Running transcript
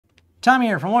Tom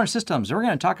here from Warner Systems. We're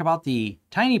going to talk about the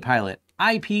Tiny Pilot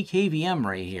IP KVM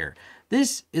right here.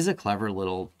 This is a clever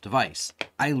little device.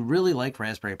 I really like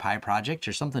Raspberry Pi projects.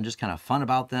 There's something just kind of fun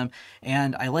about them.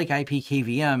 And I like IP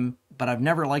KVM, but I've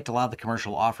never liked a lot of the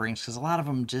commercial offerings because a lot of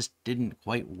them just didn't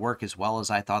quite work as well as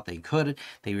I thought they could.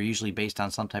 They were usually based on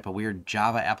some type of weird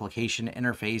Java application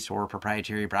interface or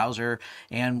proprietary browser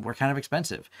and were kind of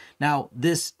expensive. Now,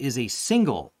 this is a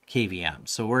single KVM.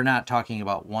 So we're not talking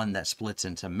about one that splits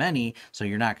into many. So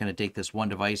you're not going to take this one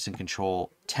device and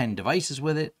control 10 devices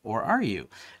with it, or are you?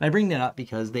 And I bring that up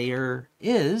because there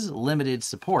is limited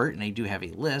support, and they do have a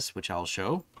list, which I'll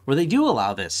show, where they do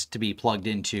allow this to be plugged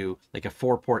into like a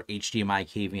 4-port HDMI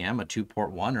KVM, a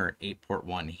 2-port one or an 8-port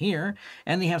one here.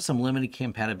 And they have some limited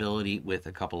compatibility with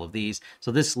a couple of these.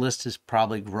 So this list is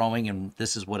probably growing, and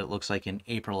this is what it looks like in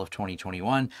April of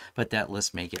 2021, but that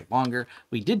list may get longer.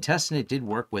 We did test and it did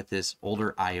work with this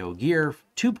older IO Gear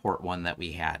 2-port one that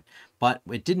we had, but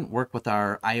it didn't work with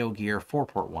our IO Gear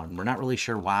 4-port one. We're not really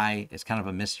sure why. It's kind of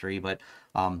a mystery, but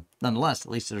nonetheless,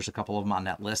 at least there's a couple of them on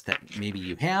that list that maybe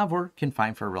you have or can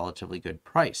find for a relatively good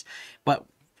price. But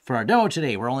for our demo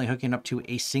today, we're only hooking up to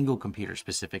a single computer,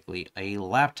 specifically a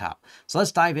laptop. So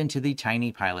let's dive into the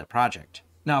Tiny Pilot project.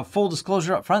 Now, full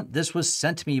disclosure up front, this was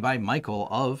sent to me by Michael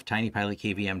of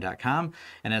tinypilotkvm.com.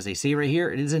 And as they say right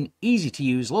here, it is an easy to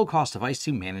use, low cost device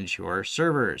to manage your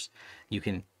servers. You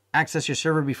can access your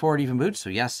server before it even boots.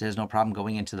 So yes, there's no problem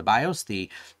going into the BIOS.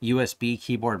 The USB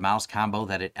keyboard mouse combo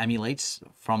that it emulates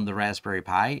from the Raspberry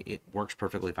Pi, it works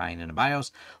perfectly fine in a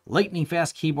BIOS. Lightning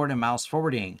fast keyboard and mouse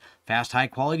forwarding, fast high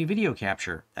quality video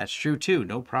capture. That's true too,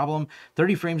 no problem.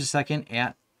 30 frames a second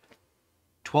at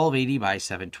 1280 by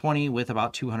 720 with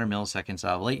about 200 milliseconds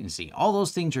of latency. All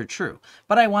those things are true,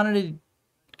 but I wanted to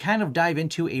kind of dive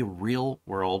into a real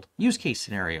world use case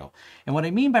scenario. And what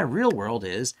I mean by real world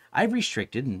is I've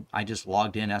restricted, and I just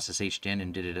logged in, SSH'd in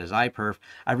and did it as iPerf.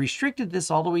 I've restricted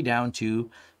this all the way down to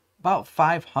about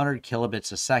 500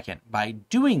 kilobits a second. By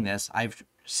doing this, I've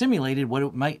simulated what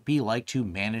it might be like to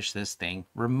manage this thing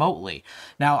remotely.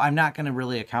 Now, I'm not going to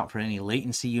really account for any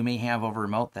latency you may have over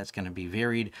remote. That's going to be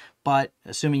varied, but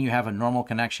assuming you have a normal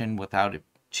connection without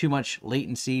too much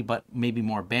latency, but maybe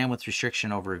more bandwidth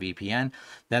restriction over a VPN,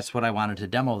 that's what I wanted to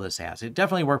demo this as. It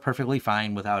definitely worked perfectly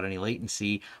fine without any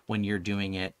latency when you're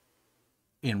doing it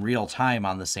in real time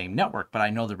on the same network. But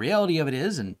I know the reality of it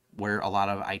is, and where a lot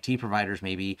of IT providers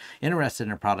may be interested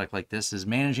in a product like this, is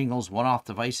managing those one-off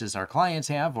devices our clients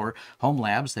have, or home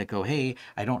labs that go, hey,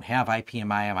 I don't have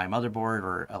IPMI on my motherboard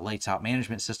or a lights out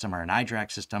management system or an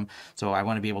iDRAC system, so I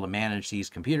want to be able to manage these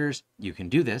computers. You can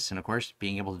do this, and of course,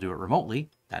 being able to do it remotely,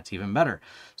 that's even better.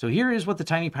 So here is what the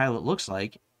Tiny Pilot looks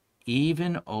like,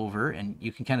 even over, and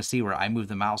you can kind of see where I move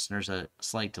the mouse and there's a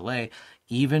slight delay,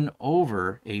 even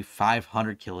over a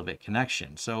 500 kilobit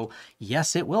connection. So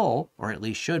yes, it will, or at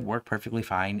least should, work perfectly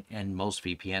fine in most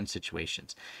VPN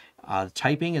situations.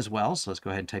 Typing as well, so let's go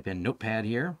ahead and type in Notepad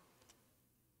here.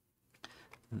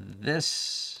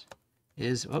 This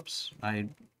is, oops, I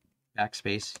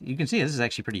backspace. You can see this is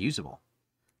actually pretty usable.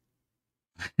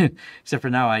 Except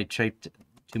for now I typed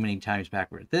too many times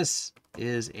backward. This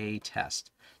is a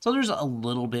test. So there's a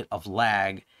little bit of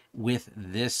lag with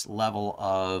this level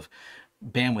of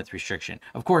bandwidth restriction.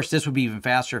 Of course, this would be even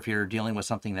faster if you're dealing with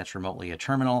something that's remotely a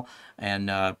terminal. And,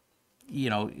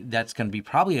 you know, that's going to be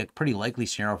probably a pretty likely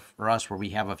scenario for us where we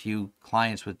have a few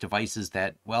clients with devices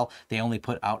that, well, they only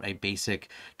put out a basic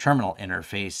terminal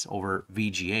interface over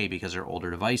VGA because they're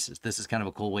older devices. This is kind of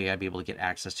a cool way I'd be able to get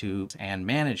access to and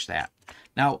manage that.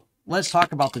 Now, let's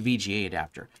talk about the VGA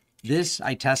adapter. This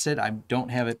I tested. I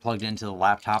don't have it plugged into the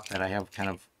laptop that I have kind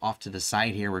of off to the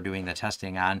side here. We're doing the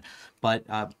testing on, but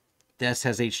this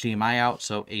has HDMI out,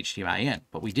 so HDMI in.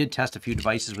 But we did test a few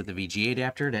devices with the VGA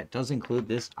adapter. That does include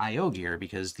this IO Gear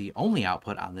because the only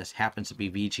output on this happens to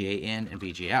be VGA in and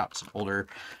VGA out. It's an older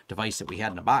device that we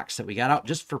had in a box that we got out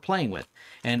just for playing with.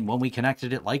 And when we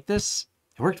connected it like this,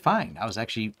 it worked fine. I was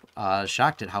actually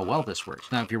shocked at how well this works.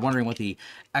 Now, if you're wondering what the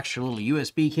extra little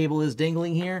USB cable is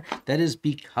dangling here, that is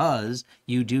because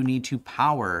you do need to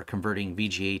power converting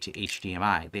VGA to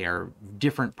HDMI. They are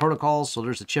different protocols, so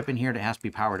there's a chip in here that has to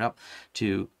be powered up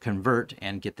to convert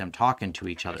and get them talking to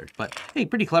each other. But hey,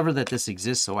 pretty clever that this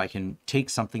exists, so I can take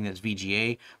something that's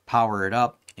VGA, power it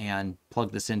up, and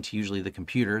plug this into usually the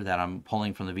computer that I'm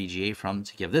pulling from the VGA from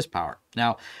to give this power.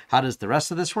 Now, how does the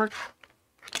rest of this work?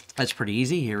 That's pretty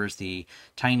easy. Here is the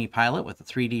Tiny Pilot with the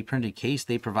 3D printed case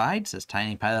they provide. It says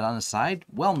Tiny Pilot on the side.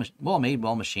 Well made,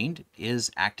 well machined. It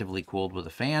is actively cooled with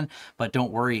a fan, but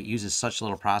don't worry, it uses such a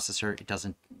little processor, it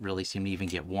doesn't really seem to even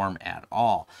get warm at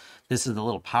all. This is the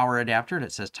little power adapter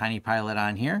that says Tiny Pilot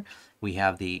on here. We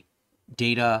have the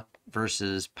data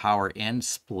versus power in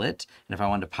split. And if I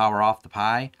wanted to power off the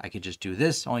Pi, I could just do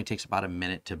this. It only takes about a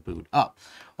minute to boot up.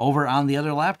 Over on the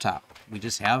other laptop, we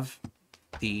just have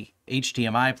the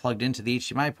HDMI plugged into the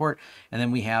HDMI port, and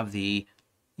then we have the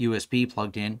USB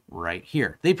plugged in right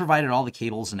here. They provided all the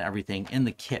cables and everything in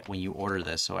the kit when you order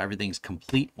this, so everything's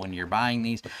complete when you're buying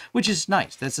these, which is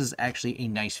nice. This is actually a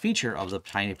nice feature of the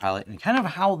Tiny Pilot and kind of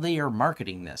how they are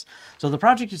marketing this. So the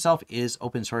project itself is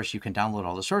open source. You can download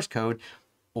all the source code,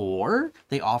 or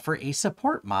they offer a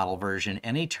support model version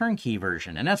and a turnkey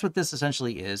version, and that's what this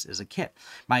essentially is a kit.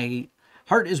 My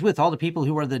heart is with all the people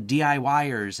who are the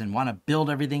DIYers and want to build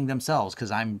everything themselves,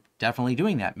 because I'm definitely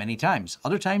doing that many times.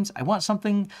 Other times, I want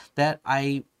something that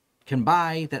I can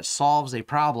buy that solves a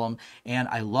problem, and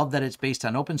I love that it's based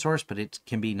on open source, but it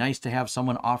can be nice to have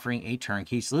someone offering a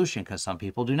turnkey solution, because some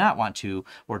people do not want to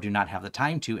or do not have the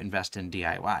time to invest in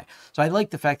DIY. So I like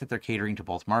the fact that they're catering to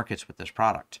both markets with this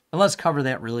product. And let's cover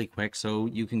that really quick. So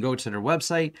you can go to their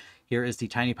website. Here is the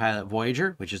Tiny Pilot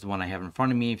Voyager, which is the one I have in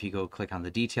front of me. If you go click on the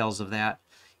details of that,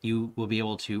 you will be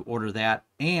able to order that,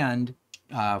 and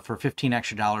for $15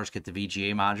 extra, get the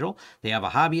VGA module. They have a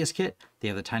hobbyist kit, they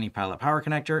have the Tiny Pilot power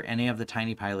connector, and they have the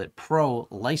Tiny Pilot Pro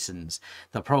license.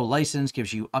 The Pro license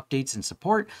gives you updates and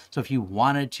support. So if you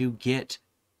wanted to get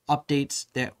updates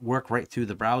that work right through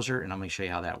the browser, and I'm going to show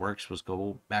you how that works. Let's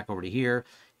go back over to here.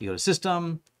 You go to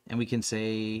System, and we can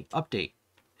say Update.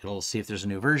 It'll see if there's a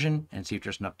new version and see if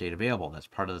there's an update available. That's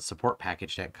part of the support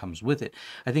package that comes with it.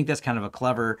 I think that's kind of a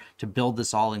clever to build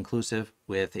this all inclusive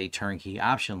with a turnkey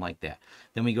option like that.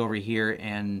 Then we go over here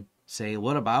and say,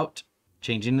 what about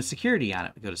changing the security on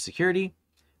it? We go to Security,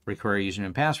 require username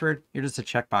and password. You're just a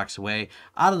checkbox away.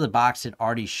 Out of the box, it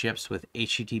already ships with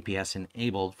HTTPS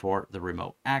enabled for the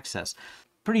remote access.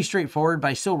 Pretty straightforward, but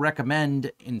I still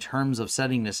recommend, in terms of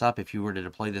setting this up, if you were to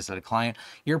deploy this at a client,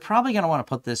 you're probably going to want to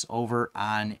put this over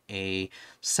on a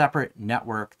separate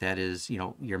network that is, you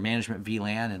know, your management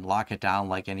VLAN, and lock it down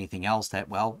like anything else that,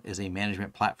 well, is a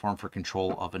management platform for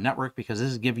control of a network, because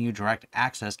this is giving you direct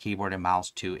access, keyboard and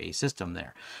mouse, to a system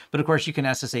there. But of course, you can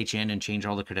SSH in and change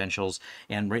all the credentials,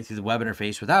 and right through the web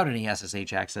interface without any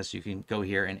SSH access, you can go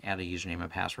here and add a username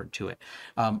and password to it.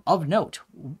 Of note,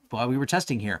 while we were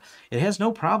testing here, it has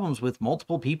no problems with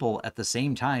multiple people at the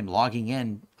same time logging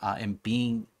in and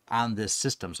being on this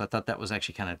system. So I thought that was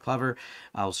actually kind of clever.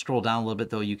 I'll scroll down a little bit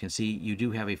though. You can see you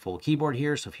do have a full keyboard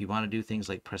here. So if you want to do things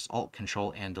like press Alt,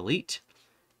 Control, and Delete,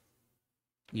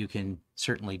 you can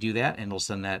certainly do that, and it'll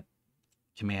send that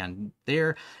command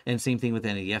there. And same thing with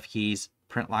any of the F keys.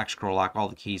 Print lock, scroll lock, all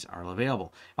the keys are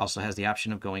available. Also has the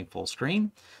option of going full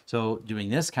screen. So doing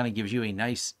this kind of gives you a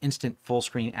nice instant full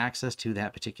screen access to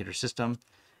that particular system.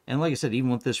 And like I said,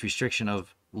 even with this restriction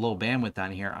of low bandwidth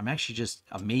on here, I'm actually just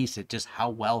amazed at just how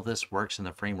well this works and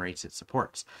the frame rates it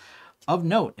supports. Of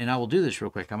note, and I will do this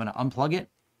real quick, I'm going to unplug it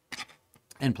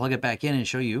and plug it back in and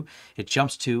show you it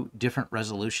jumps to different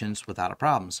resolutions without a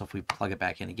problem. So if we plug it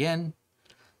back in again,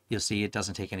 you'll see it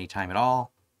doesn't take any time at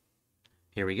all.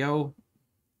 Here we go.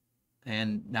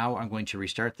 And now I'm going to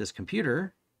restart this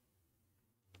computer.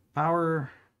 Power,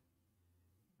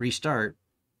 restart.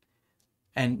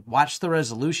 And watch the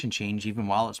resolution change even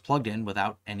while it's plugged in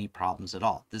without any problems at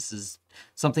all. This is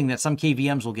something that some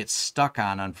KVMs will get stuck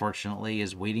on, unfortunately,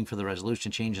 is waiting for the resolution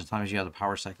change as long as you have the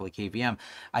power cycle of KVM.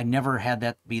 I never had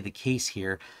that be the case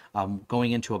here.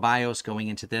 Going into a BIOS, going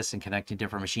into this and connecting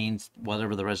different machines,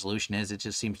 whatever the resolution is, it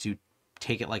just seems to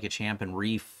take it like a champ and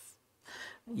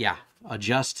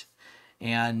adjust,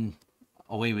 and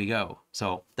away we go.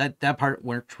 So that part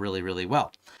worked really, really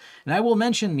well. And I will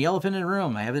mention the elephant in the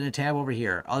room. I have it in a tab over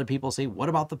here. Other people say, what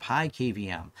about the Pi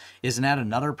KVM? Isn't that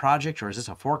another project, or is this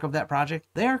a fork of that project?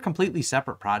 They are completely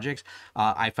separate projects.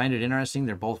 I find it interesting.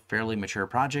 They're both fairly mature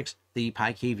projects. The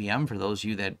Pi KVM, for those of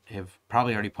you that have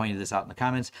probably already pointed this out in the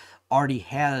comments, already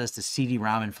has the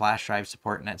CD-ROM and flash drive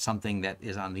support, and that's something that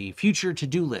is on the future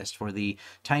to-do list for the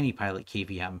Tiny Pilot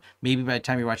KVM. Maybe by the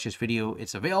time you watch this video,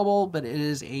 it's available, but it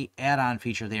is a add-on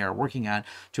feature they are working on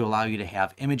to allow you to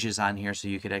have images on here, so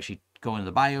you could actually go into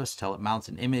the BIOS, tell it mounts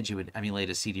an image, it would emulate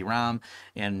a CD-ROM,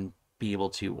 and be able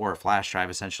to, or a flash drive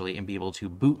essentially, and be able to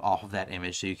boot off of that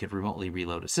image so you could remotely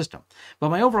reload a system. But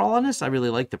my overall on this, I really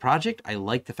like the project. I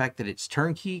like the fact that it's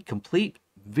turnkey, complete,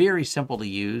 very simple to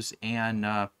use, and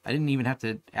I didn't even have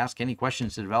to ask any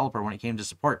questions to the developer when it came to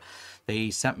support. They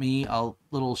sent me a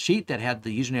little sheet that had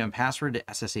the username and password to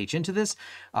SSH into this.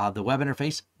 The web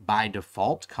interface by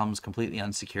default comes completely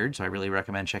unsecured, so I really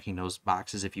recommend checking those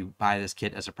boxes if you buy this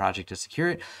kit as a project to secure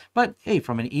it. But hey,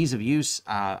 from an ease of use,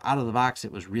 out of the box,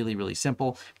 it was really, really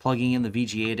simple. Plugging in the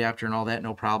VGA adapter and all that,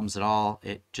 no problems at all.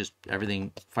 It just,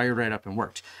 everything fired right up and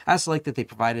worked. I also like that they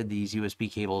provided these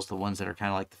USB cables, the ones that are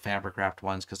kind of like the fabric wrapped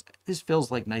ones, because this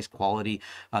feels like nice quality.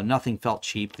 Nothing felt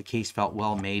cheap. The case felt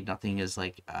well made. Nothing is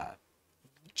like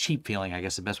cheap feeling, I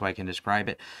guess the best way I can describe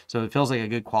it. So it feels like a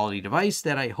good quality device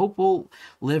that I hope will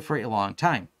live for a long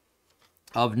time.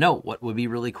 Of note, what would be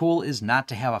really cool is not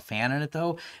to have a fan in it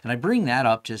though. And I bring that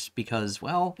up just because,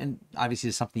 well, and obviously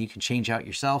it's something you can change out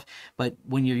yourself, but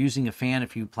when you're using a fan,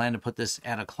 if you plan to put this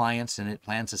at a client's and it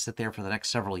plans to sit there for the next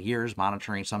several years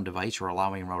monitoring some device or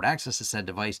allowing remote access to said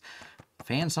device,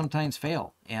 fans sometimes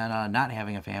fail, and not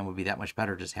having a fan would be that much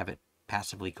better. Just have it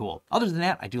passively cool. Other than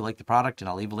that, I do like the product, and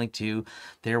I'll leave a link to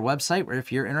their website where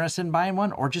if you're interested in buying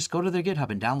one, or just go to their GitHub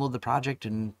and download the project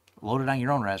and load it on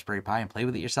your own Raspberry Pi and play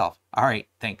with it yourself. All right,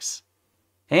 thanks.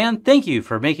 And thank you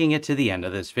for making it to the end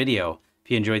of this video. If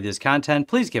you enjoyed this content,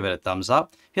 please give it a thumbs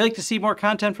up. If you'd like to see more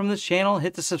content from this channel,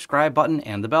 hit the subscribe button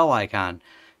and the bell icon.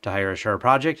 To hire a Sure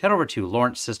project, head over to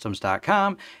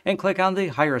lawrencesystems.com and click on the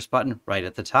Hire Us button right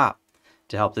at the top.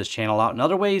 To help this channel out in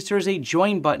other ways, there's a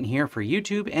Join button here for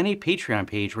YouTube and a Patreon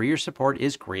page where your support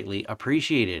is greatly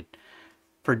appreciated.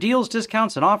 For deals,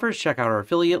 discounts, and offers, check out our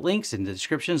affiliate links in the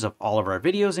descriptions of all of our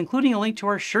videos, including a link to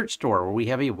our shirt store where we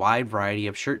have a wide variety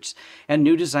of shirts and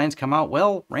new designs come out,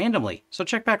 well, randomly, so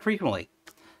check back frequently.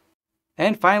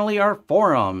 And finally, our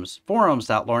forums.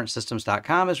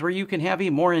 Forums.lawrencesystems.com is where you can have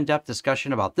a more in-depth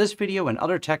discussion about this video and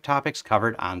other tech topics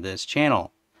covered on this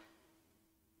channel.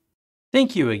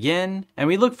 Thank you again, and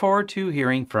we look forward to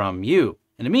hearing from you.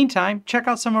 In the meantime, check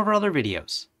out some of our other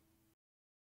videos.